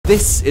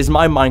This is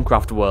my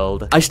Minecraft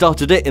world. I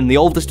started it in the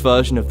oldest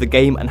version of the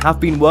game and have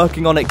been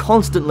working on it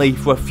constantly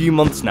for a few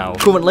months now.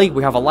 Currently,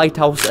 we have a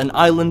lighthouse, an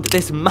island,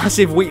 this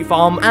massive wheat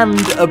farm, and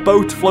a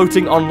boat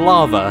floating on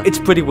lava. It's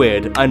pretty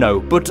weird, I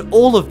know, but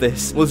all of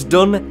this was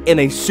done in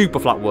a super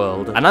flat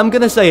world. And I'm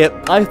gonna say it,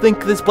 I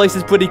think this place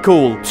is pretty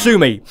cool. Sue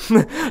me.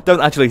 Don't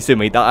actually sue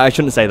me, I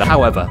shouldn't say that.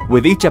 However,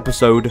 with each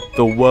episode,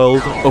 the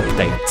world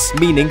updates,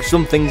 meaning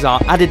some things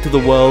are added to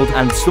the world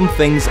and some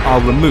things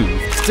are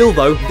removed. Still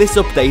though, this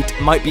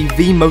update might be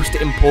the most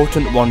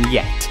important one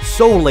yet,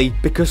 solely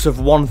because of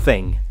one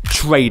thing: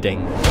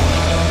 trading.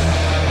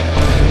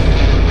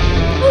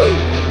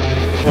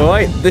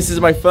 Alright, this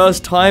is my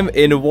first time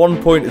in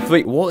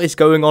 1.3. What is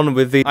going on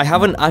with the... I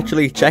haven't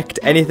actually checked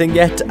anything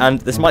yet, and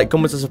this might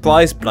come as a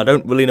surprise, but I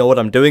don't really know what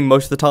I'm doing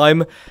most of the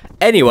time.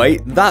 Anyway,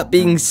 that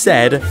being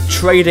said,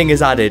 trading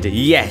is added.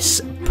 Yes,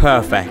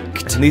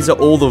 perfect. And these are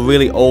all the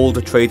really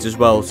old trades as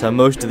well, so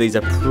most of these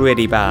are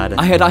pretty bad.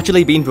 I had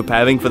actually been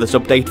preparing for this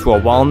update for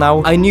a while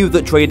now. I knew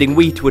that trading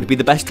wheat would be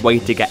the best way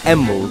to get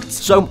emeralds,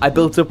 so I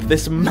built up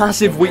this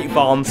massive wheat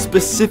farm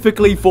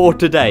specifically for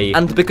today.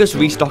 And because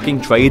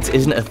restocking trades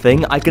isn't a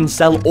thing, I can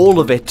sell all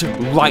of it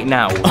right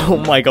now.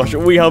 Oh my gosh,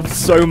 we have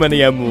so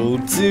many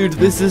emeralds. Dude,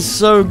 this is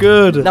so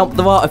good. Now,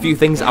 there are a few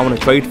things I want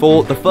to trade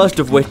for, the first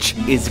of which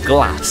is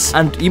glass.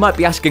 And you might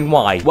be asking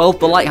why. Well,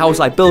 the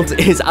lighthouse I built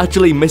is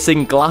actually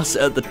missing glass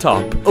at the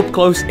top. Up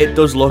close, it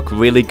does look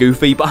really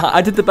goofy, but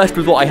I did the best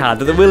with what I had.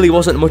 There really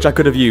wasn't much I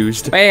could have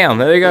used. Bam,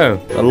 there we go.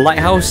 The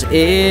lighthouse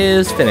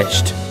is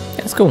finished.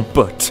 That's cool.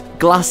 But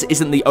glass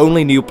isn't the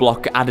only new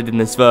block added in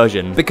this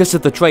version. Because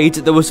of the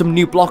trades, there were some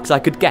new blocks I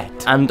could get.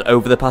 And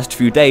over the past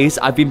few days,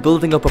 I've been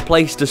building up a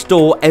place to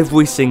store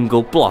every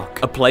single block.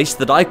 A place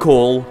that I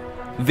call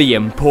the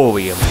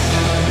Emporium.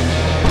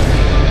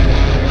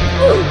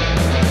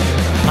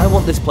 I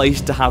want this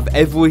place to have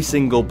every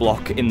single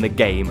block in the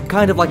game,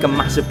 kind of like a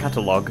massive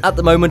catalogue. At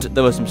the moment,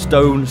 there are some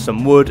stone,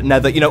 some wood,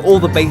 nether, you know, all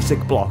the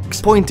basic blocks.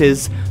 Point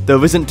is,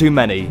 there isn't too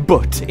many.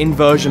 But in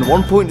version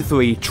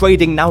 1.3,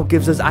 trading now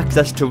gives us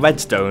access to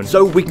redstone,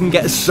 so we can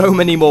get so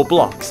many more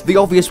blocks. The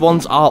obvious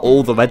ones are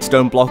all the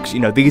redstone blocks, you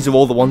know, these are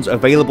all the ones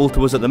available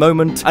to us at the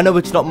moment. I know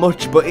it's not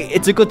much, but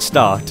it's a good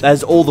start.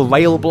 There's all the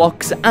rail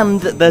blocks, and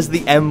there's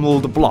the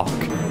emerald block.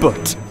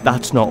 But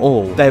that's not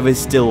all. There is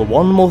still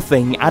one more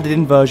thing added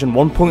in version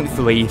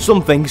 1.3,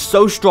 something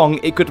so strong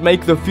it could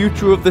make the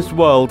future of this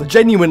world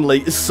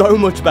genuinely so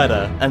much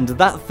better. And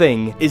that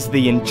thing is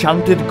the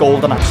enchanted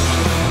golden apple.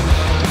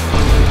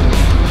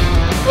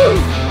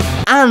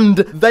 And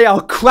they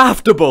are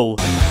craftable!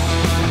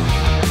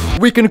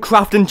 We can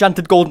craft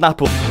enchanted golden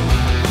apple.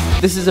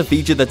 This is a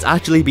feature that's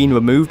actually been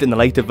removed in the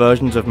later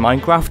versions of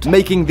Minecraft,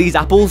 making these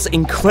apples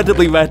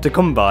incredibly rare to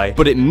come by,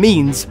 but it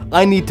means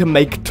I need to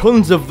make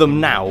tons of them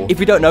now. If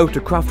you don't know,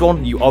 to craft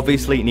one, you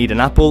obviously need an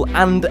apple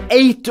and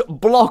 8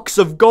 blocks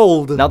of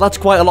gold. Now that's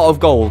quite a lot of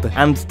gold,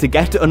 and to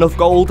get enough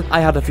gold, I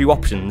had a few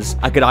options.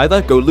 I could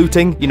either go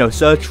looting, you know,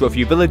 search for a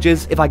few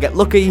villages. If I get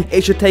lucky,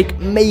 it should take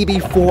maybe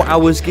 4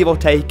 hours, give or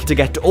take, to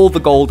get all the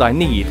gold I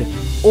need.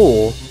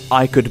 Or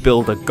I could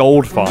build a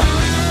gold farm.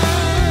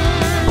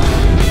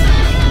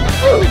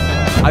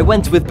 I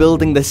went with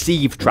building the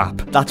sieve trap.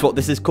 That's what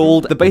this is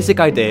called. The basic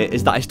idea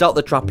is that I start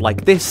the trap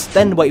like this,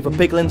 then wait for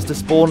piglins to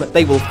spawn,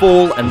 they will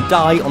fall and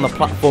die on the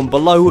platform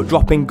below,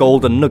 dropping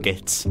golden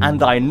nuggets.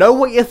 And I know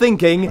what you're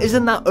thinking,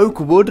 isn't that oak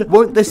wood?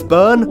 Won't this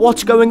burn?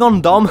 What's going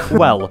on, Dom?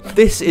 Well,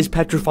 this is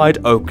petrified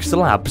oak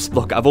slabs.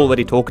 Look, I've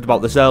already talked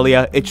about this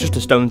earlier, it's just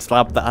a stone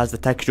slab that has the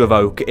texture of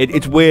oak.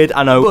 It's weird,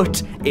 I know,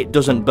 but it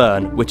doesn't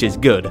burn, which is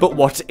good. But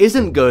what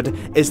isn't good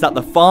is that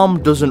the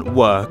farm doesn't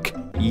work.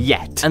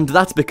 Yet. And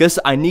that's because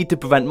I need to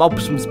prevent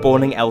mobs from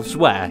spawning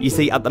elsewhere. You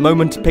see, at the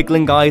moment,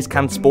 piglin guys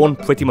can spawn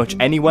pretty much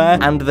anywhere,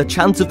 and the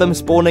chance of them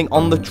spawning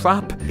on the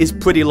trap is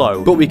pretty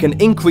low. But we can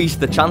increase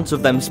the chance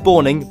of them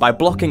spawning by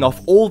blocking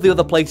off all the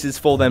other places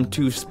for them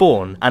to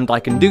spawn. And I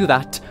can do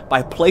that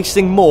by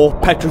placing more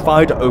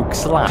petrified oak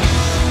slabs.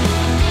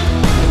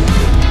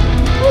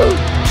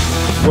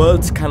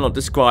 Words cannot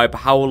describe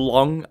how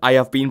long I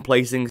have been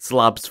placing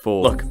slabs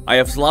for. Look, I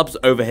have slabs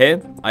over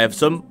here. I have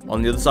some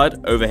on the other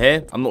side over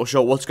here. I'm not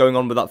sure what's going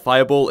on with that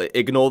fireball.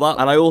 Ignore that.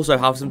 And I also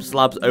have some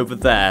slabs over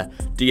there.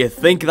 Do you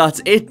think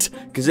that's it?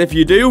 Because if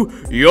you do,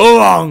 you're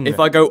wrong. If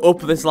I go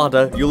up this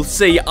ladder, you'll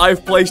see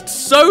I've placed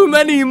so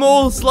many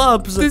more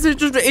slabs.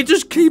 It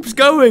just keeps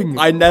going.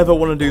 I never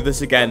want to do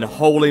this again.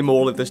 Holy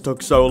moly, this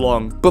took so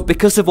long. But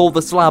because of all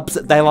the slabs,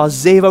 there are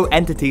 0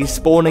 entities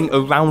spawning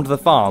around the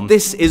farm.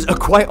 This is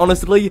quite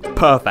honestly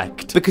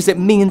perfect, because it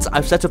means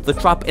I've set up the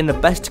trap in the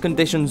best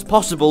conditions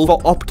possible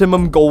for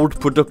optimum gold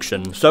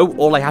production. So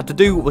all I had to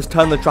do was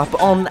turn the trap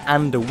on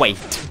and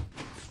wait.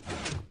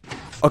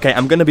 Okay,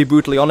 I'm gonna be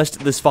brutally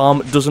honest, this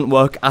farm doesn't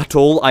work at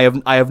all. I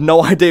have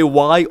no idea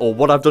why or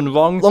what I've done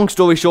wrong. Long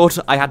story short,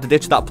 I had to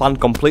ditch that plan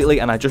completely,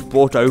 and I just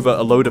brought over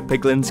a load of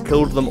piglins,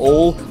 killed them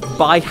all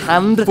by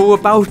hand for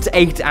about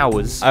 8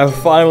 hours. I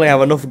finally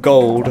have enough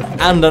gold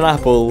and an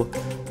apple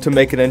to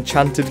make an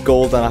enchanted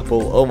golden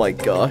apple. Oh my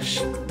gosh.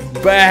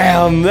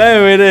 Bam!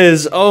 There it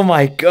is! Oh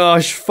my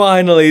gosh,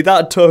 finally!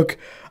 That took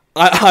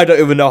I don't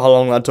even know how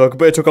long that took,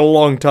 but it took a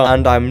long time.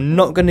 And I'm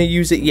not going to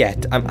use it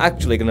yet. I'm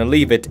actually going to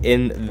leave it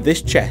in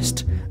this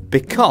chest,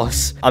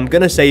 because I'm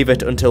going to save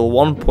it until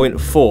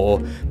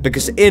 1.4,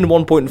 because in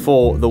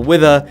 1.4, the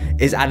wither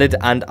is added,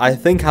 and I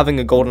think having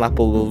a golden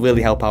apple will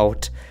really help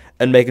out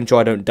and making sure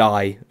I don't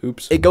die.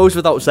 Oops. It goes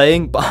without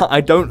saying, but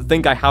I don't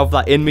think I have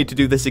that in me to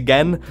do this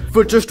again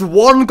for just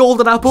one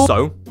golden apple.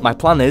 So, my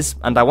plan is,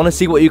 and I want to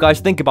see what you guys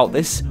think about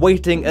this,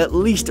 waiting at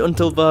least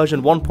until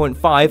version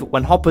 1.5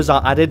 when hoppers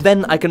are added,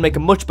 then I can make a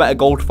much better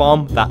gold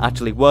farm that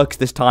actually works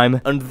this time,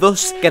 and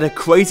thus get a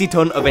crazy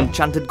ton of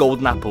enchanted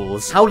golden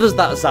apples. How does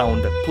that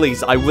sound?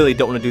 Please, I really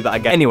don't want to do that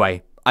again.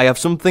 Anyway, I have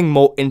something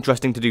more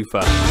interesting to do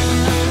first.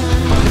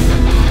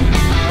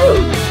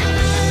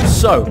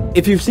 So,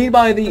 if you've seen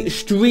by the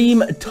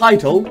stream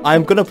title,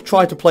 I'm gonna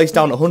try to place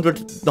down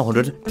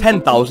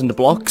 10,000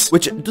 blocks,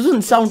 which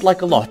doesn't sound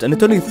like a lot, and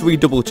it's only 3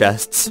 double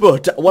chests.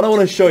 But what I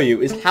want to show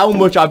you is how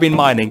much I've been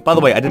mining. By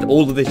the way, I did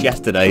all of this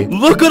yesterday.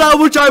 Look at how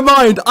much I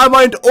mined! I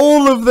mined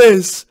all of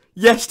this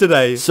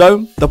yesterday.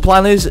 So, the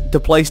plan is to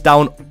place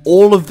down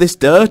all of this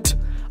dirt.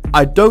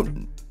 I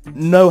don't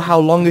know how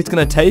long it's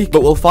gonna take,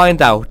 but we'll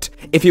find out.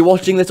 If you're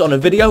watching this on a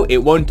video, it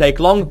won't take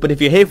long, but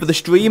if you're here for the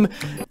stream,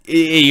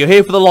 you're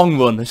here for the long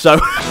run, so...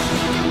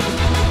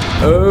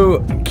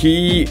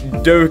 Okie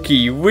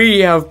dokie, we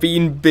have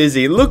been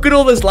busy. Look at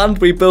all this land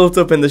we built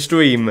up in the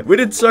stream. We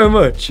did so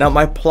much. Now,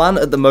 my plan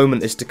at the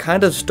moment is to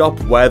kind of stop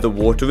where the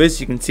water is.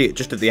 You can see it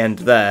just at the end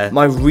there.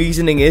 My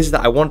reasoning is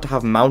that I want to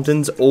have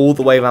mountains all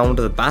the way around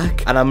the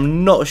back, and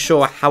I'm not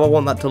sure how I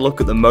want that to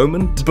look at the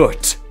moment,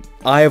 but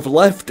I have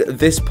left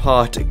this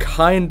part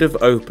kind of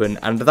open,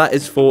 and that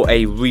is for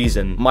a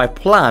reason. My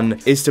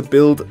plan is to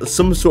build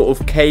some sort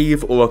of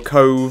cave or a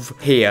cove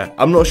here.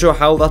 I'm not sure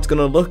how that's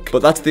gonna look,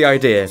 but that's the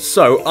idea.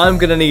 So I'm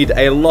gonna need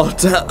a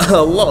lot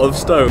of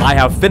stone. I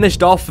have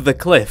finished off the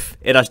cliff.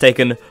 It has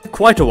taken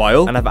quite a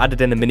while, and I've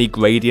added in a mini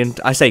gradient.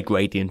 I say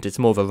gradient, it's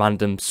more of a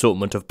random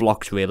assortment of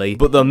blocks really.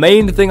 But the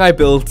main thing I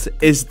built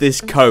is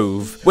this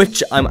cove,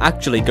 which I'm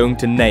actually going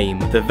to name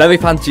the very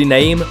fancy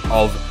name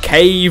of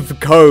Cave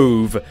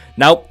Cove.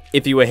 Now,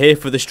 if you were here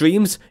for the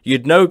streams,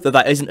 you'd know that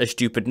that isn't a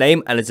stupid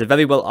name, and it's a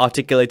very well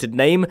articulated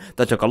name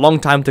that took a long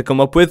time to come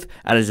up with,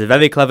 and is a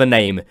very clever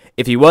name.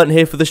 If you weren't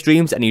here for the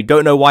streams and you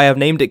don't know why I've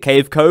named it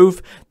Cave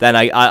Cove, then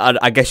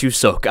I guess you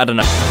suck. I don't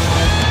know.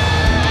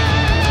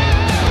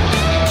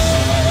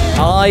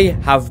 I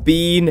have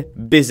been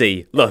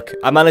busy. Look,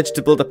 I managed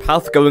to build a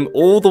path going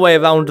all the way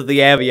around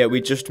the area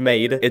we just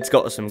made. It's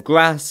got some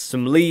grass,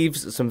 some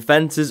leaves, some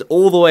fences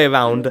all the way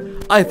around.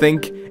 I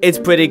think it's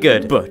pretty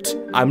good, but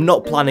I'm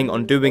not planning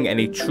on doing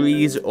any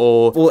trees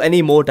or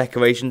any more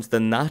decorations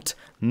than that.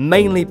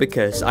 Mainly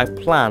because I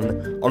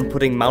plan on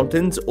putting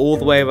mountains all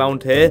the way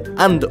around here,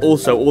 and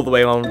also all the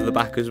way around the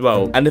back as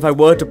well. And if I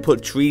were to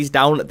put trees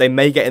down, they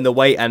may get in the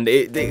way, and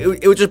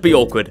it would just be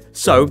awkward.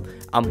 So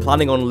I'm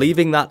planning on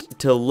leaving that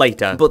till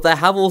later. But there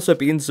have also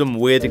been some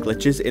weird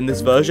glitches in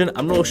this version.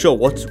 I'm not sure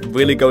what's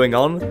really going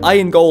on.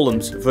 Iron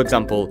golems, for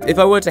example, if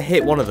I were to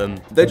hit one of them,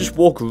 they just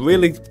walk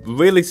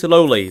really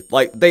slowly.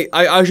 Like,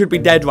 I should be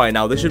dead right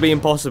now. This should be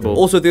impossible.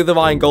 Also, the other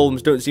iron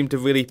golems don't seem to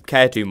really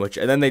care too much,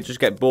 and then they just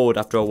get bored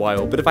after a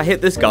while. But if I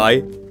hit this guy,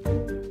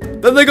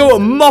 then they go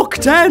at Mach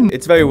 10!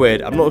 It's very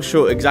weird. I'm not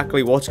sure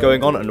exactly what's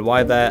going on and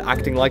why they're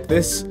acting like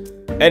this.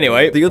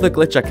 Anyway, the other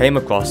glitch I came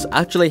across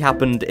actually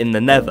happened in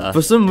the Nether.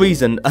 For some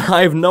reason,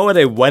 I have no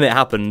idea when it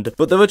happened,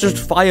 but there are just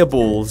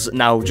fireballs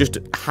now just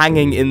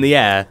hanging in the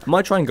air. I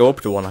might try and go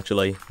up to one,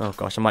 actually. Oh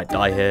gosh, I might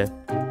die here.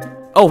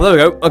 Oh, there we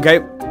go. Okay,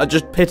 I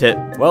just hit it.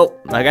 Well,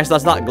 I guess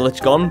that's that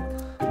glitch gone.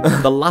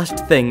 The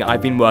last thing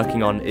I've been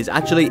working on is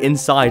actually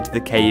inside the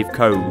cave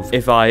cove.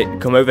 If I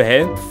come over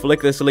here, flick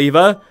this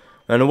lever,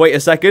 and wait a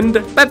second,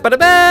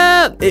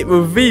 it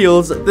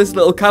reveals this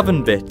little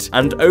cavern bit.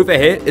 And over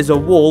here is a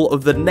wall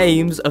of the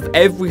names of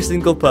every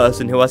single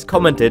person who has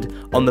commented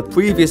on the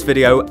previous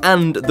video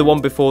and the one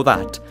before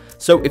that.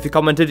 So if you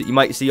commented, you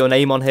might see your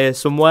name on here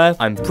somewhere.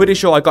 I'm pretty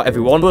sure I got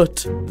everyone,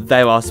 but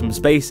there are some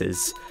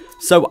spaces.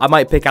 So I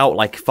might pick out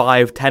like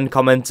 5-10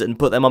 comments and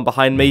put them on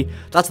behind me.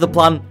 That's the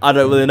plan. I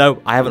don't really know.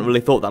 I haven't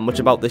really thought that much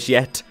about this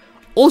yet.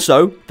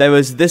 Also, there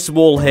is this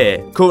wall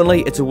here.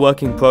 Currently, it's a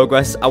work in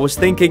progress. I was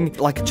thinking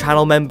like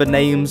channel member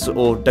names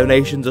or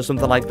donations or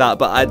something like that,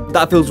 but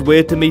that feels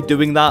weird to me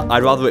doing that.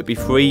 I'd rather it be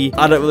free.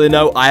 I don't really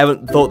know. I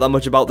haven't thought that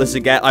much about this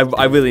again.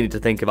 I really need to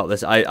think about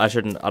this. I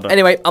shouldn't. I don't.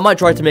 Anyway, I might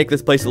try to make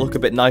this place look a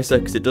bit nicer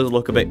because it does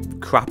look a bit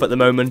crap at the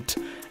moment.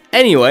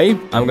 Anyway,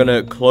 I'm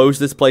gonna close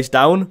this place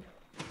down.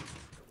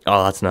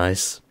 Oh, that's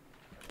nice.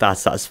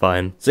 That's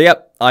satisfying. So,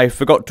 yep, I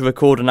forgot to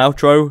record an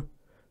outro.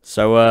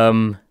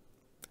 So,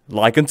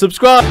 like and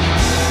subscribe.